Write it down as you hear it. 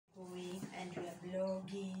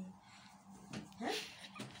vlogging. Huh?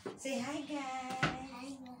 Say hi guys. Hi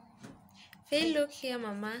guys. Hey, look here,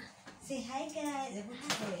 Mama. Say hi guys.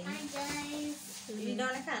 Hi guys. You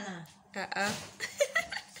don't know.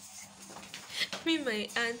 Me, my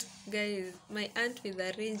aunt, guys. My aunt with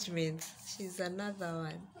arrangements. She's another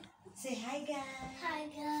one. Say hi guys. Hi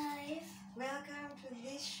guys. Welcome to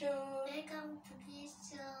this show. Welcome to this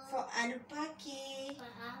show. For Unpacking. For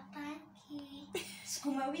Unpacking.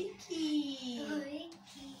 Skuma Wiki.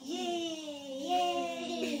 Wiki.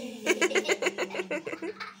 Yay!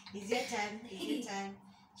 It's your turn. It's your turn.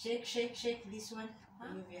 Shake, shake, shake this one.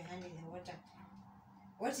 Move your hand in the water.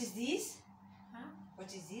 What is this? Huh?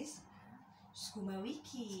 What is this? Skuma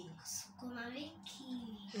Wiki. Skuma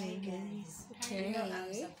Wiki. Hi guys. Okay.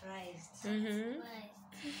 I'm surprised. Right.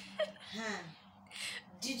 Huh.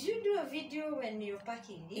 Did you do a video when you're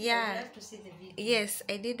packing this? Yeah. I'd love to see the video. Yes,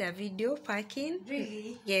 I did a video packing.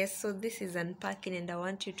 Really? Yes, so this is unpacking and I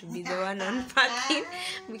want you to be the one unpacking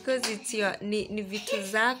because it's your ni vitu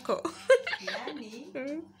zako. Yani,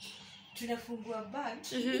 tunafungua bag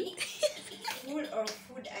full of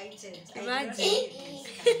food items. Imagine.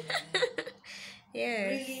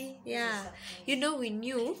 Yes. Really? Yeah. You know, we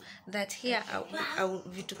knew that here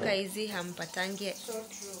vitu kaizi hampatangi So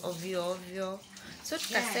true. ovyo ovyo. So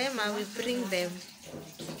tukasema we bring them.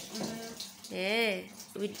 Yeah.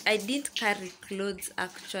 I didn't carry clothes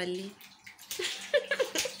actually.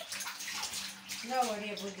 No worry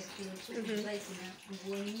about the clothes. Like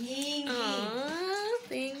nguo nyingi. Oh,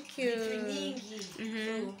 thank you. Vitu nyingi.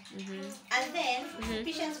 And then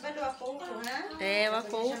patients bado wako huko, ha?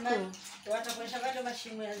 Wako huko. Watakuonyesha bado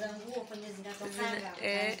mashimo ya nguo kwenye zinatokanga.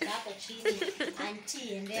 Hapo chini.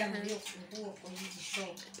 Auntie endea mbio nguo kwa hizi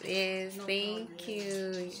shop. Yes, No thank problem.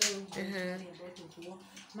 you. So don't worry about the nguo.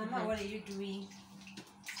 Mama, what are you doing?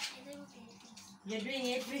 You're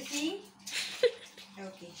doing everything?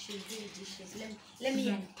 Okay, she's doing dishes. Let me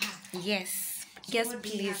unpack. Yes. So Yes, what do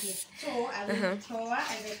you have here? please. So I will pour as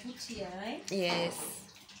I put here, right? Yes.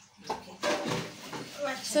 Okay.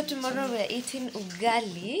 So tomorrow we're eating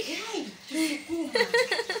ugali. Hi, sukuma.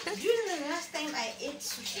 Do you know the last time I ate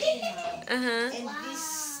sukuma and this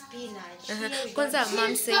spinach? Here we Kwanza got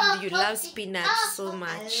mom said you love spinach so a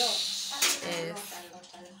much. lot. Yes.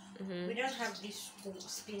 We don't have this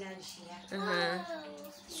spinach here.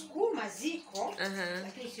 Sukuma ziko,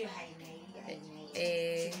 lakini sio haina hii.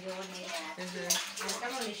 Sione.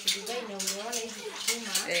 Kama unashuhudia na unaona hizi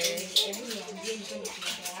sukuma, hebu niambie ndio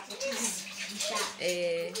nikienda hapo.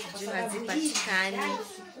 Juu hazipatikani.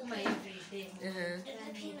 Sukuma every day.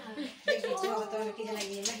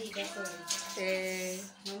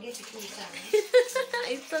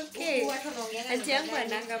 It's okay. Auntie yangu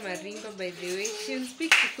ananga maringo, by the way. She'll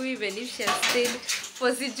speak Kikuyu even if she has stayed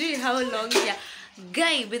for sijui how long here.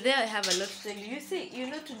 Guy, but there I have a lot to tell you. You see, you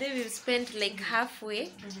know, today we've spent like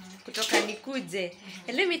halfway kutoka nikuje.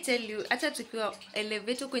 And let me tell you, hata tukiwa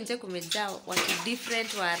elevator kunje kumejaa watu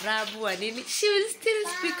different, Waarabu, wa nini, she will still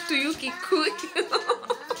speak to you Kikuyu.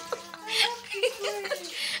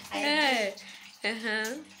 Yeah.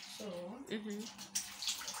 So,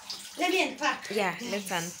 let me unpack. Yeah,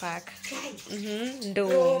 let's unpack.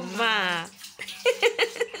 Ndoma.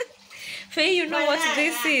 Faye, you know what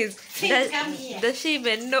this is? Faye, come here. Does she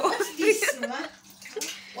even know? What's this, Ma?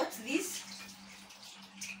 What's this?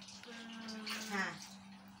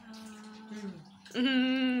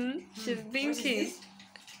 She's thinking.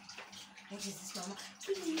 What is this, Mama?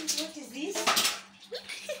 What is this?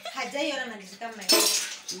 Hajaiona mandizi kama hiyo.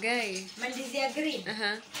 Guy. Mandizi ya green.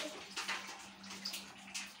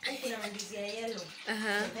 Kuna mandizi ya yellow.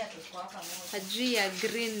 Hajui ya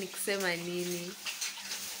green ni kusema nini.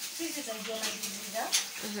 Sisi tunajua mandizi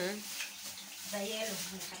za yellow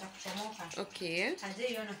zinataka kuchomoka. Okay.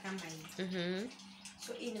 Hajaiona kama hii.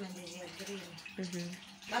 So hii ni mandizi ya green.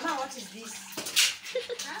 Mama, what is this?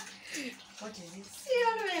 What is this?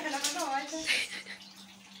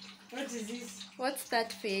 What is this? What's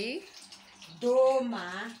that, Faye?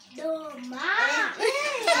 Doma.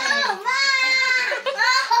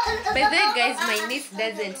 By the way, guys, my niece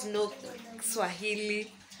doesn't know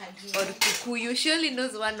Swahili or Kikuyu. She only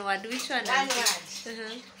knows one word. Which one? One word.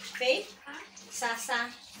 Faith? Sasa.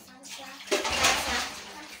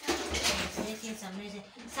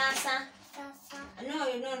 Sasa. No.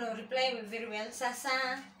 Reply very well.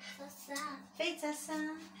 Sasa. Faith, Sasa.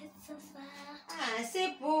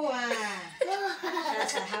 Say poa.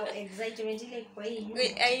 Sasa, how excitement ile kwa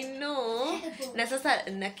hii. I know. Na sasa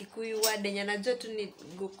na Kikuyu word yenye najua tu ni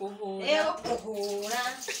gukuhura.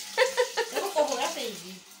 Gukuhura. Gukuhura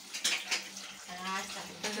baby. Sasa.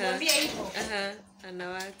 Mwambie hivyo.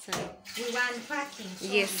 Anawacha. We were unpacking.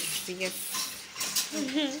 Yes.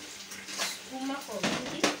 Sukuma for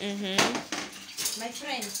me. My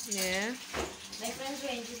friends. Yeah. My friends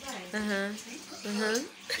were in Dubai.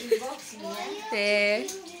 Inbox me. Yeah.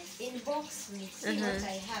 Inbox me. See what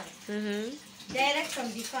I have. Direct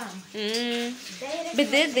from the farm. Direct But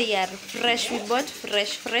then from they are fresh. We bought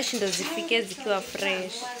fresh ndo zifike zikiwa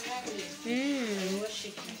fresh. I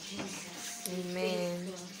worship you, Jesus.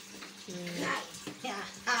 Amen.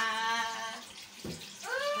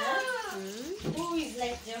 Who is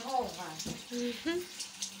like Jehovah?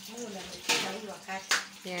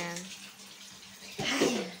 Yeah.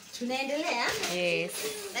 Tunaendelea? Yes.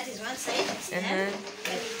 That is one side.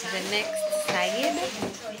 The next side.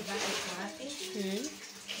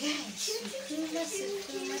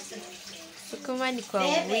 Sukuma ni kwa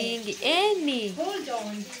wingi. Hold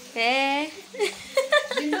on.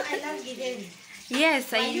 You know I love Gideri.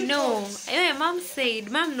 Yes, I know. Anyway,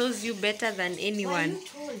 Mom knows you better than anyone.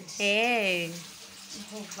 Hey.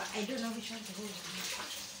 Jehovah, I don't know which one to hold.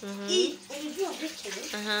 Unajua vitu?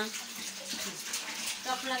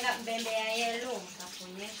 Kapulanga mbele ya yellow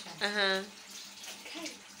kaponyesha.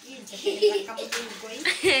 Hii Kamotho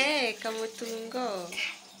hii. Kamotho.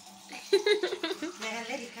 Na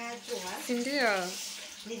gari kajua. Ndio.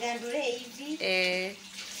 Nidandure hivi.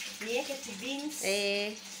 Niweke tu beans.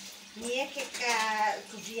 Niweke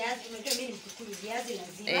tu viazi. Unajua mimi nikikula viazi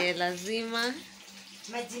lazima. Lazima.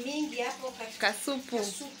 Maji mingi hapo kasupu.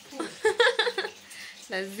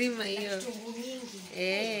 Lazima hiyo. Kitunguu mingi.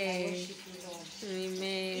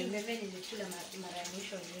 Amen. Mimi nilikula mara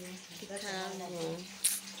mwisho lini.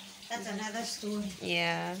 That's another story.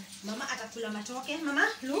 Yeah. Mama atakula matoke. Mama,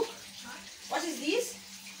 look. What is this?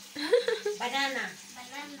 Banana.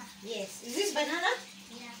 Banana. Yes. Is this banana?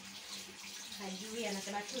 Yeah. Hajui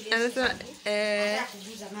anasema tu yes. Anasema Hata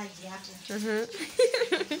kuguza maji hapo.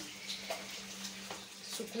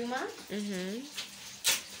 Sukuma.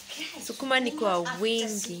 Sukuma ni kwa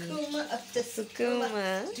wingi.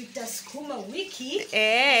 Sukuma. Tutasukuma wiki.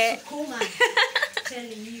 Sukuma.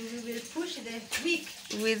 Telling you we will push the week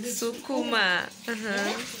with sukuma.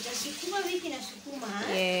 Sukuma wiki na sukuma.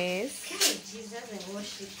 Yes. Jesus, I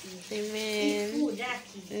worship you. Amen.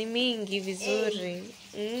 Ni mingi vizuri.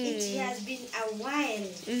 It has been a while.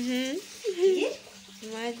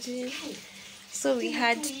 Imagine. So we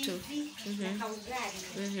had to.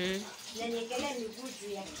 Na niekele miguu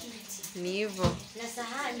juu ya kiti. Ni hivyo. Na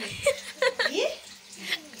sahani.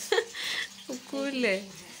 Ukule.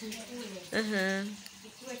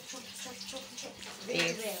 Ikiwa chop.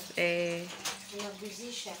 Very well.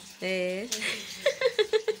 Unaguzisha.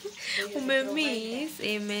 Umemiss.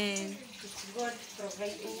 Amen. God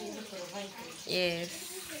provide. Yes.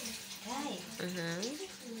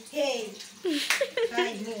 Hey.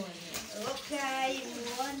 Kai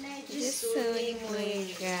muone. Jisoni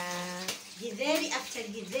mwega. Githeri after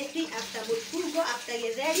Githeri, after Mutugo, after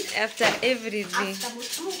Githeri. After everything. After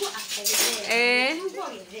Mutugo, after Githeri.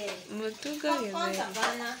 Mutugo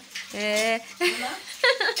Githeri.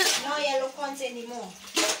 No yellow corns anymore.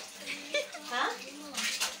 Huh?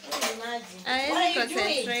 What are you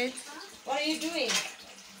doing? What are you doing?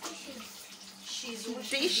 She's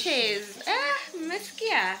washing dishes.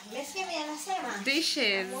 Meskia. Meskia mimi anasema.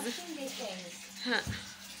 Dishes. I'm washing dishes.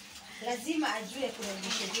 Lazima ajue kuna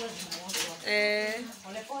dishes zinaoshwa.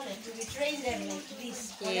 Pole to we train them like this.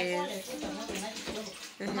 Pole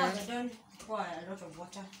tu Mama, don't pour a lot of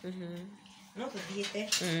water. Not kudiete.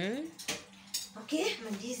 Okay,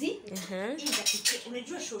 mandizi.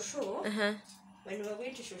 Unajua shosho? When we were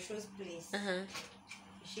going to Shosho's place.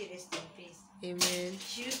 She rest in peace. Amen.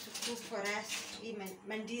 She used to cook for us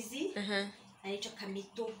mandizi. Anaitwa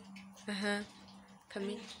Kamotho.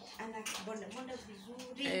 Ana bonda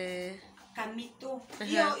vizuri. Kamotho.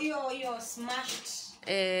 Yo smashed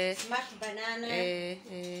banana.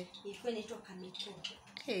 Ilikuwa inaitwa Kamotho.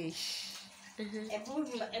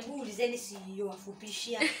 Ebu ulizeni si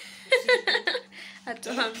yowafupishia.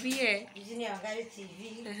 Atuambie. Jini ya Wagari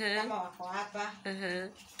TV kama wako hapa.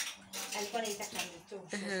 Alikuwa anaita Kamotho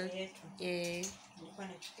show yetu. Alikuwa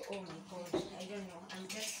anachukua, oh my God, I don't know, I'm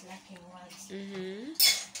just lacking words.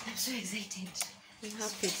 I'm so excited. I'm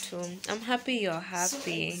happy too. I'm happy you're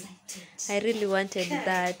happy. So excited. I really wanted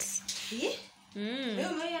that. Wewe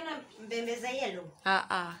umeona mbembeza yellow?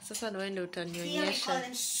 Sasa ndio Here we utanionyesha. call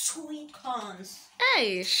them sweet corns.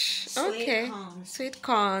 Okay. Sweet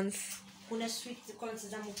corns. Kuna sweet corns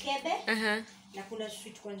za mkebe. Na kuna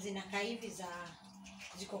sweet corns zinakaa hivi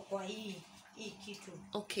ziko kwa hii kitu.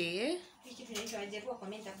 Okay. Hii kitu inaitwa aje? Kwa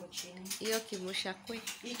comment hapo chini. Hiyo kimushakwe.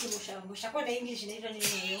 Hii kimushakwe na English inaitwa nini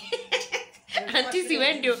hiyo? Auntie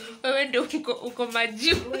wewe ndio uko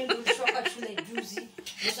majuu. Wewe ndio ushoka shule juzi.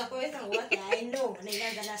 Musakoweka what I know na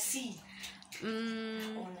inaanza na C.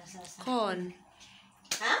 Ona sasa. Corn.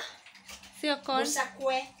 Ha? Sio corn.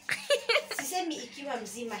 Musakwe. Sisemi ikiwa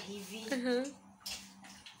mzima hivi.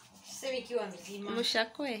 Sisemi ikiwa mzima.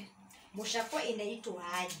 Mushakwe. Mushakwe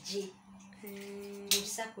inaitwa aje?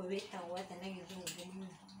 Musakwe weta what na ngizungu.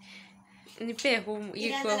 Nipe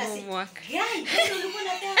homework. Guy, ulikuwa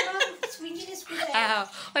unataka swingine siku ile.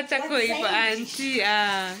 Watako hivyo auntie.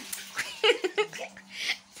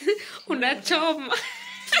 Unachoma.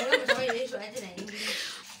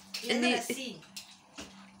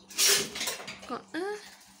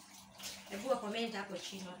 Hebu comment hapo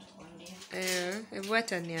chini watakwambia. Hebu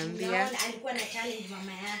ataniambia. Alikuwa na challenge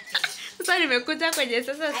mama yake. Sasa nimekuja kwenye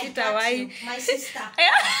sasa sitawahi. My sister.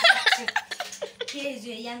 Here is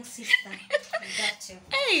your young sister. Got you.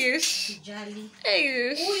 Eish. Jali.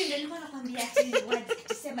 Eish. Huyu ndio alikuwa anakuambia ati word,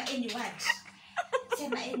 sema any word.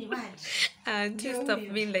 Sema any word. Auntie, stop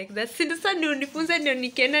being like that. Sasa ni unifunze ndio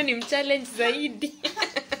nikienda ni mchallenge zaidi.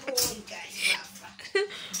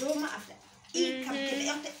 Doma after.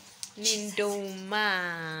 Ni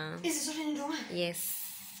ndoma. Is it something ndoma? Yes.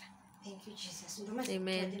 Thank you Jesus. Ndoma.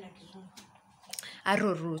 Amen.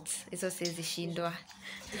 Arrow roots. Hizo siwezi shindwa.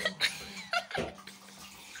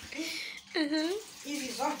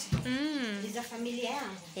 Hizi zote. Hizi familia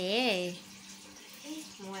yangu.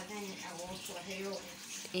 Mwadhani awofu wa hiyo.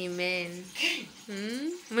 Amen.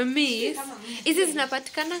 Mami, hizi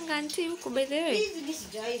zinapatikana nganti huko by the way? Hizi mimi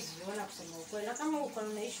sijawahi ziona kusema ukweli. Na kama uko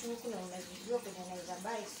unaishi huko na unazijua kwenye naweza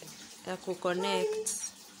buy ya ku connect.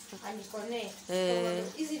 Ani connect.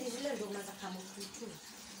 Hizi ni zile ndo unaza Kamotho tu.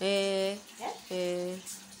 Hey.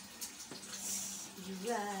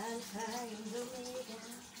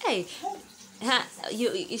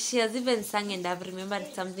 She has even sung and I've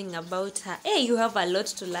remembered something about her. Hey, you have a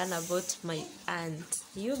lot to learn about my aunt.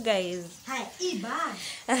 You guys. Hai, bag.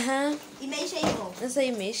 Imeisha hivyo. Sasa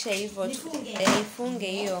imeisha hivyo. Ifunge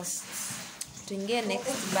hiyo. Tuingie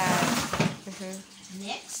next bag.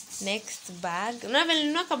 Next bag.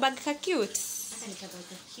 Unavenunua ka bag ka cute. Sasa ni ka bag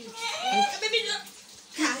ka cute.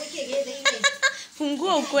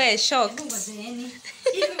 Fungua ukwe shocked.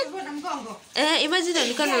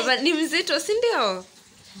 Imagine ni mzito, si ndio?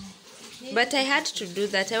 But I had to do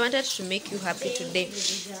that. I wanted to make you happy today.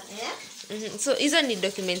 So hizo ni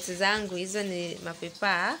documents zangu, hizo ni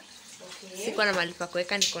mapepa. Siko na mahali pa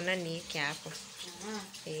kuweka, niko na niweke hapo.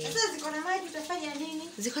 Sasa ziko na maji utafanya nini?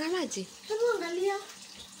 Ziko na maji? Hebu angalia.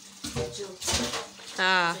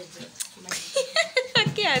 I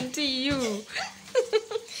can't see you.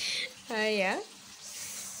 Haya.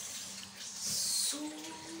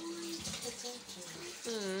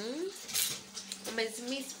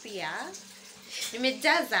 Umezimiss pia.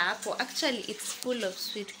 Nimejaza hapo. Actually, it's full of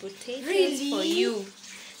sweet potatoes. Really? For you.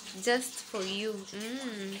 Just for you.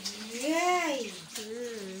 Yay.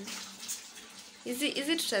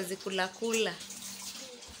 Hizi tutazikula kula.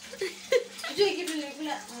 Unajua kitu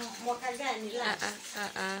nilikula mwaka gani last?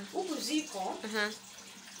 Huku ziko.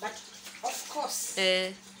 But of course.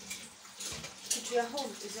 To your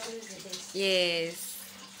home is always the best. Yes.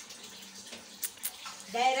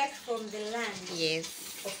 Direct from the land. Yes.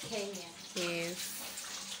 Of Kenya. Yes.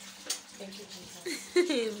 Thank you, Jesus.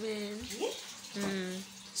 Amen. Yeah?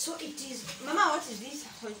 So it is. Mama, what is this?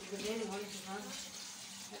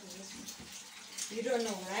 You don't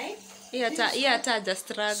know, right? Yeah, just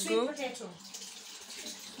struggle. Sweet potato.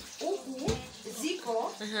 Uku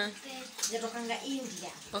ziko. Zinatokanga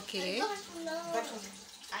India. Okay. But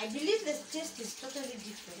I believe the taste is totally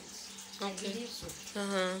different. Okay. I believe so.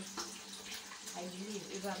 I believe.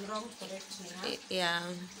 If I'm wrong, correct me. Huh? Yeah.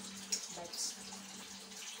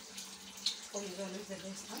 But you don't know the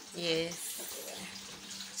best, huh? Yes.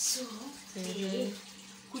 So,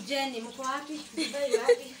 kujeni, mko wapi? Dubai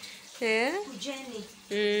wapi? Kujeni.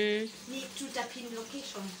 Ni tutapin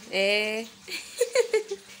location.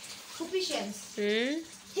 Kupishens.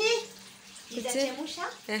 Itachemusha?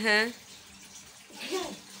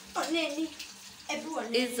 Oneni. Ebu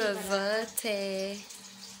oneni. Hizo zote.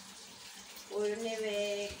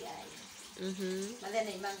 Unewe guys.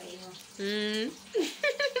 Madhana imanga hivyo.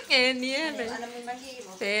 Niene. Anamimanga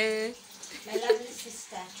hivyo. My lovely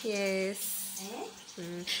sister. Yes.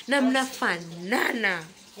 Na mnafanana.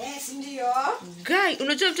 Yes, ndio. Guy,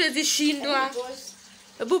 unajua mtu hawezi shindwa.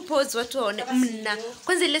 Hebu pause watu waone mna.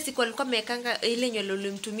 Kwanza ile siku alikuwa amekanga ile nywele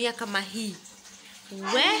ulimtumia kama hii.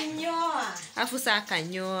 Nyoa. Afu saa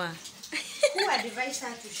akanyoa. Who advised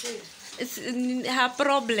her to shave? It's her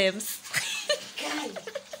problems. Guy.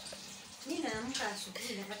 Mimi naamka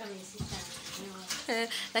asubuhi napata mesita nyoa.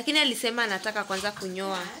 Lakini alisema anataka kwanza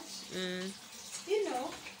kunyoa. You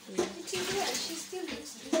know, It is well. She still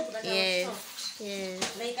looks beautiful, but I was Yes. shocked. Yes.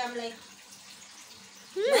 Like I'm like,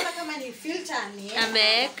 naona kama ni filter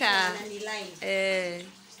Ameweka. na ni live.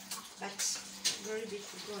 But glory be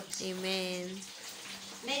to God. Amen.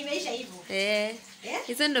 Na imeisha hivyo.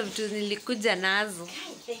 Hizo ndo vitu nilikuja nazo.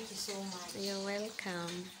 Thank you so much. You're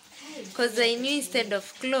welcome. Because I knew instead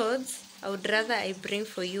of clothes, I would rather I bring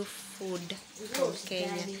for you food from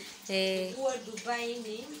Kenya. Kwa Dubai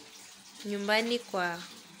ni nyumbani kwa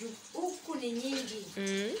huku ni nyingi.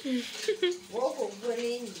 Woko nguo ni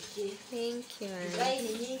nyingi. Thank you. Dubai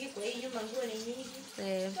ni nyingi, kwa hiyo nyumba nguo ni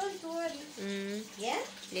nyingi. Don't worry. Yeah?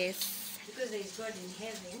 Yes. Because there is God in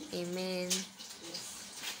heaven. Amen. Yes.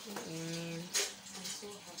 Amen. I'm so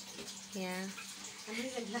happy. Yeah. I'm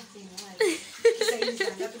even laughing why. Kisa hizi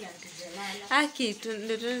ngapi na tujelala. Aki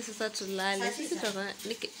ndio sasa tulale. Sisi toka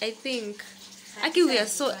I think Aki we are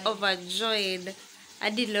so overjoyed.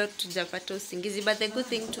 Hadi leo tujapata usingizi, but the good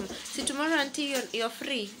thing tomorrow until you're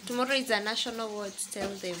free. Tomorrow is a national watch, tell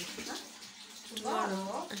them.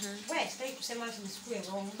 Tomorrow? Where stay kusema nisikue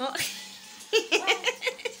wrong.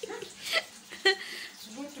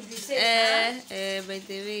 Good to be safe. By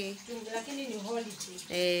the way. Lakini ni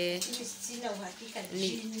holiday. Lakini sina uhakika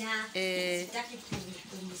jina. Sitaki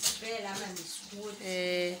kumispell ama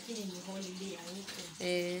misquote. Lakini ni holiday ya huko.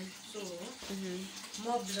 So,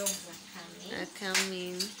 more vlogs are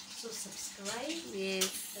coming. So subscribe. Yes.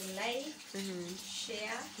 Like.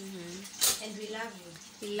 Share. And we love you.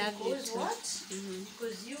 We love you too. What?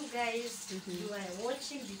 Because you guys, you are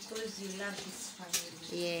watching because you love this family.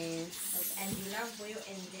 Yes. And you love Muyuh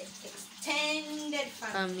and the extended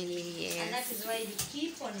family. Yes. And that is why you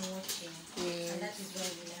keep on watching. Yes. And that is why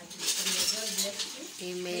we love you. So may God bless you.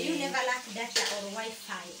 Amen. May you never lack data or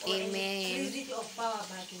Wi-Fi or electricity or power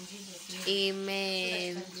back in Jesus' name.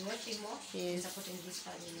 Amen. So that you can be watching more and supporting this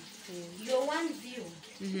family. Your one view.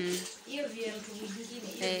 Your view and to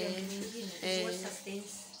is what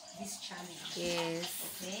sustains this channel. Yes.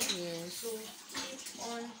 Okay? Yes. So keep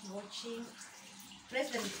on watching. Press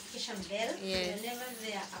the notification bell whenever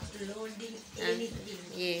they are uploading anything.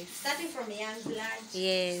 Yes. Starting from Young Blood.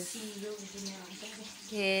 Yes. CEO Virginia.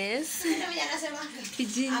 Yes.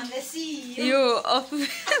 I'm the CEO. You of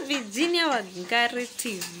Virginia Wangari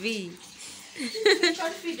TV.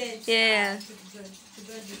 Confidence. Yeah. To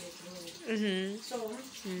God be the glory. So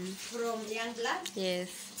from Young Blood. Yes.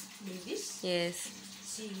 Davis. Yes.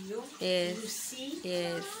 CEO. Yes. Lucy.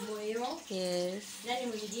 Yes. Muyuh. Yes. Nani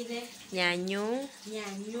mwingine? Nyanyo.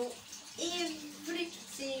 Every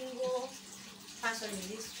single person in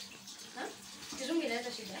this. Kizungu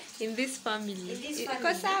inaleta shida. In this family. In this family.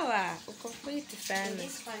 Uko sawa. Uko fit sana. In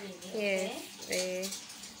this family. Yes.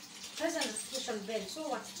 Press the notification bell. So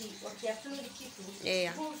waki-upload kitu.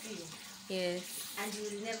 Prove you. Yes. And you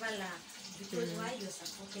will never laugh. Because why you're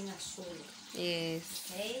supporting us so. Yes.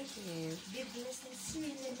 Okay? Yes. Be blessed and see you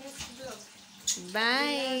in the next vlog.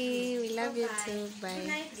 Bye. We love you too. Bye. Good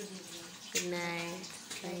night. Good night.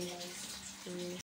 Bye.